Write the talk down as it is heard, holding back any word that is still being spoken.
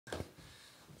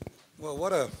Well,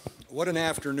 what an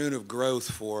afternoon of growth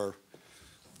for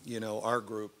our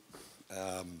group.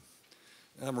 Um,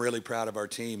 I'm really proud of our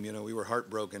team. We were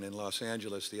heartbroken in Los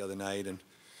Angeles the other night, and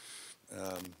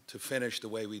to finish the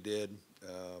way we did,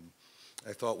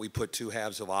 I thought we put two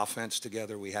halves of offense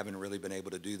together. We haven't really been able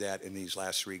to do that in these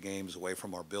last three games away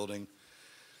from our building,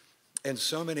 and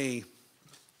so many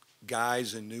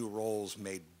guys in new roles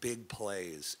made big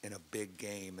plays in a big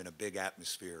game in a big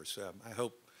atmosphere. So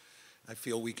I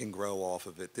feel we can grow off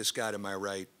of it. This guy to my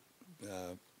right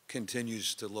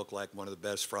continues to look like one of the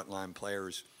best frontline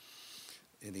players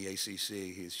in the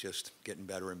ACC. He's just getting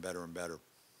better and better and better.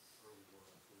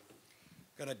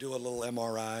 Going to do a little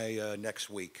MRI next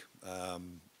week. So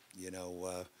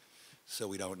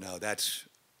we don't know. That's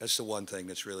the one thing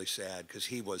that's really sad because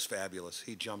he was fabulous.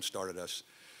 He jump-started us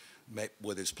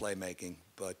with his playmaking,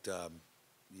 but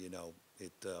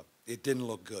it didn't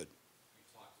look good.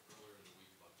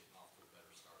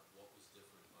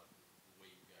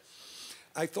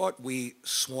 I thought we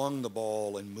swung the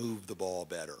ball and moved the ball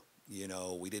better.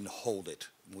 We didn't hold it.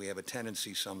 We have a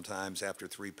tendency sometimes after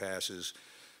three passes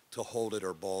to hold it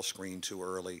or ball screen too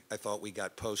early. I thought we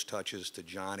got post touches to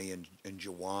Johnny and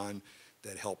Jawan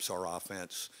that helps our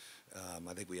offense.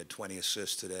 I think we had 20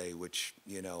 assists today, which,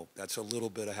 that's a little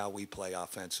bit of how we play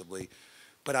offensively.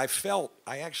 But I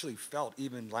actually felt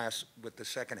even with the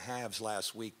second halves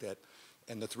last week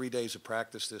and the 3 days of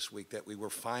practice this week that we were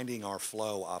finding our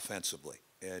flow offensively.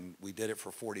 And we did it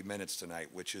for 40 minutes tonight,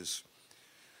 which is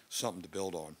something to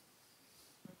build on.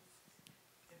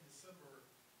 In December,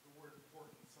 the word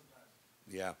important sometimes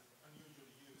Yeah. unusual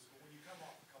to use, but when you come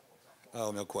off a couple of times.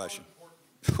 Oh, no question.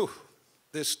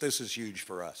 This is huge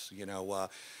for us.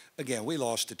 Again, we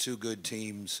lost to two good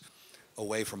teams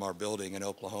away from our building in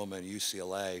Oklahoma and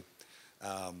UCLA.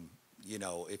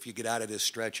 If you get out of this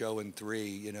stretch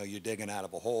 0-3, you're digging out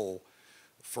of a hole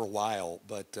for a while.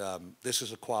 But this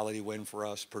is a quality win for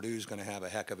us. Purdue's going to have a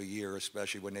heck of a year,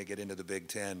 especially when they get into the Big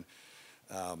Ten.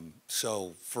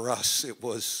 So for us, it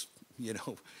was,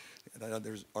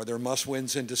 are there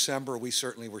must-wins in December? We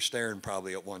certainly were staring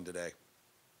probably at one today.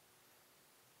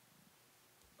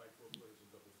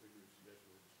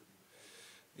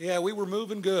 Yeah, we were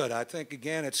moving good. I think,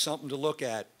 again, it's something to look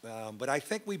at. But I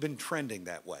think we've been trending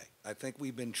that way. I think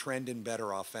we've been trending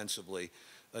better offensively.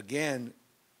 Again,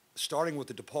 starting with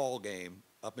the DePaul game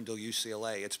up until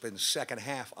UCLA, it's been second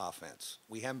half offense.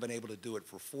 We haven't been able to do it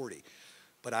for 40.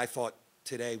 But I thought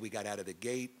today we got out of the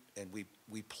gate and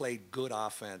we played good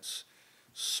offense,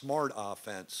 smart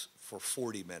offense for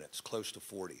 40 minutes, close to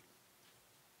 40.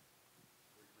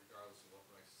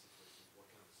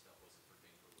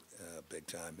 Big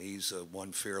time. He's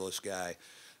one fearless guy,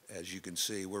 as you can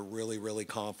see. We're really, really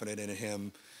confident in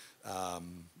him.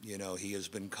 He has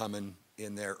been coming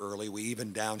in there early. We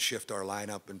even downshift our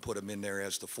lineup and put him in there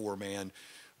as the four-man.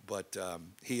 But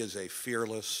he is a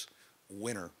fearless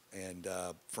winner. And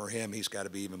for him, he's got to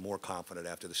be even more confident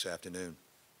after this afternoon.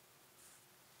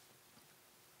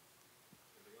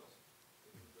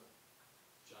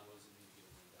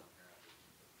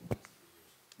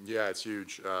 Yeah, it's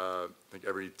huge. I think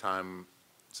every time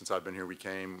since I've been here, we've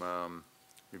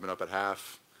been up at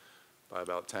half by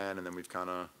about 10, and then we've kind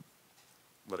of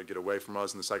let it get away from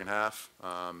us in the second half.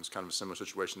 It's kind of a similar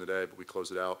situation today, but we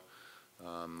closed it out.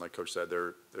 Like Coach said,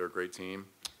 they're a great team.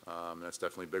 And that's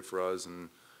definitely big for us, and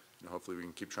hopefully we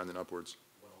can keep trending upwards.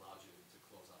 What allowed you to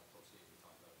close out a post-game? You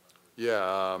talked about it.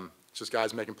 Yeah, it's just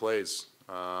guys making plays.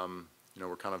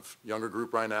 We're kind of younger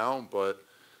group right now, but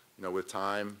with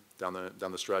time down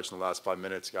the stretch in the last 5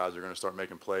 minutes, guys are going to start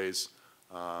making plays.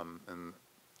 And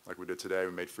like we did today,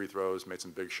 we made free throws, made some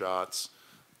big shots,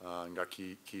 and got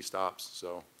key stops.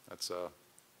 So that's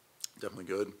definitely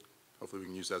good. Hopefully we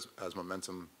can use that as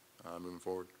momentum moving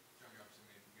forward.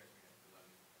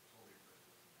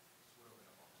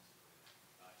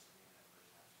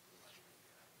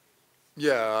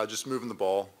 Yeah, just moving the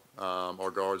ball. Our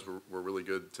guards were really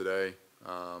good today,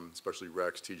 especially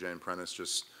Rex, TJ, and Prentice,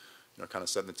 just kind of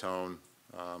setting the tone,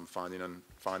 finding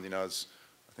us.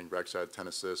 I think Rex had 10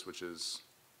 assists, which is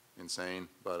insane.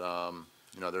 But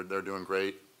they're doing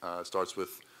great. Starts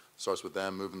with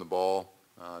them moving the ball.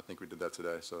 I think we did that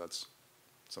today, so that's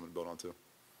something to build on too.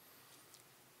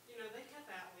 They cut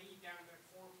that lead down to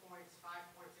 4 points, 5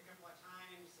 points a couple of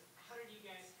times. How did you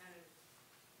guys kind of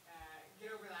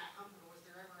get over that hump? And was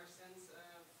there ever a sense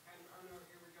of kind of, oh no,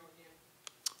 here we go again?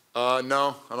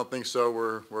 No, I don't think so.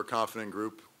 We're a confident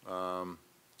group.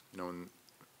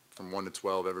 From 1 to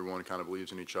 12, everyone kind of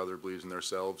believes in each other, believes in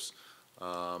themselves.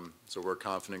 So we're a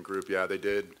confident group. Yeah, they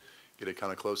did get it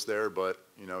kind of close there, but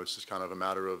it's just kind of a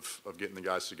matter of getting the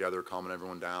guys together, calming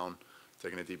everyone down,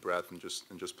 taking a deep breath and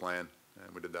just playing,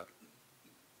 and we did that.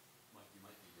 Mike, you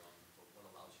might be young, but what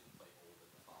allows you to play old in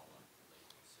the foul line late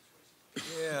in situations like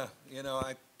that? Yeah,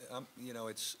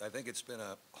 I think it's been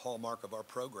a hallmark of our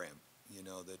program,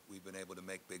 that we've been able to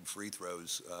make big free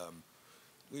throws.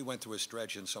 We went through a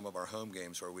stretch in some of our home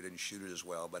games where we didn't shoot it as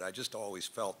well, but I just always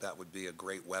felt that would be a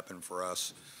great weapon for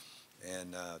us,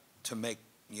 and to make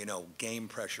game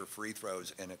pressure free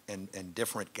throws and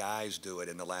different guys do it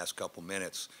in the last couple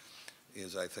minutes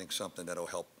is, I think, something that'll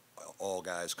help all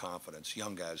guys' confidence,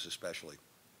 young guys especially.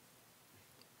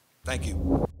 Thank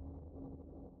you.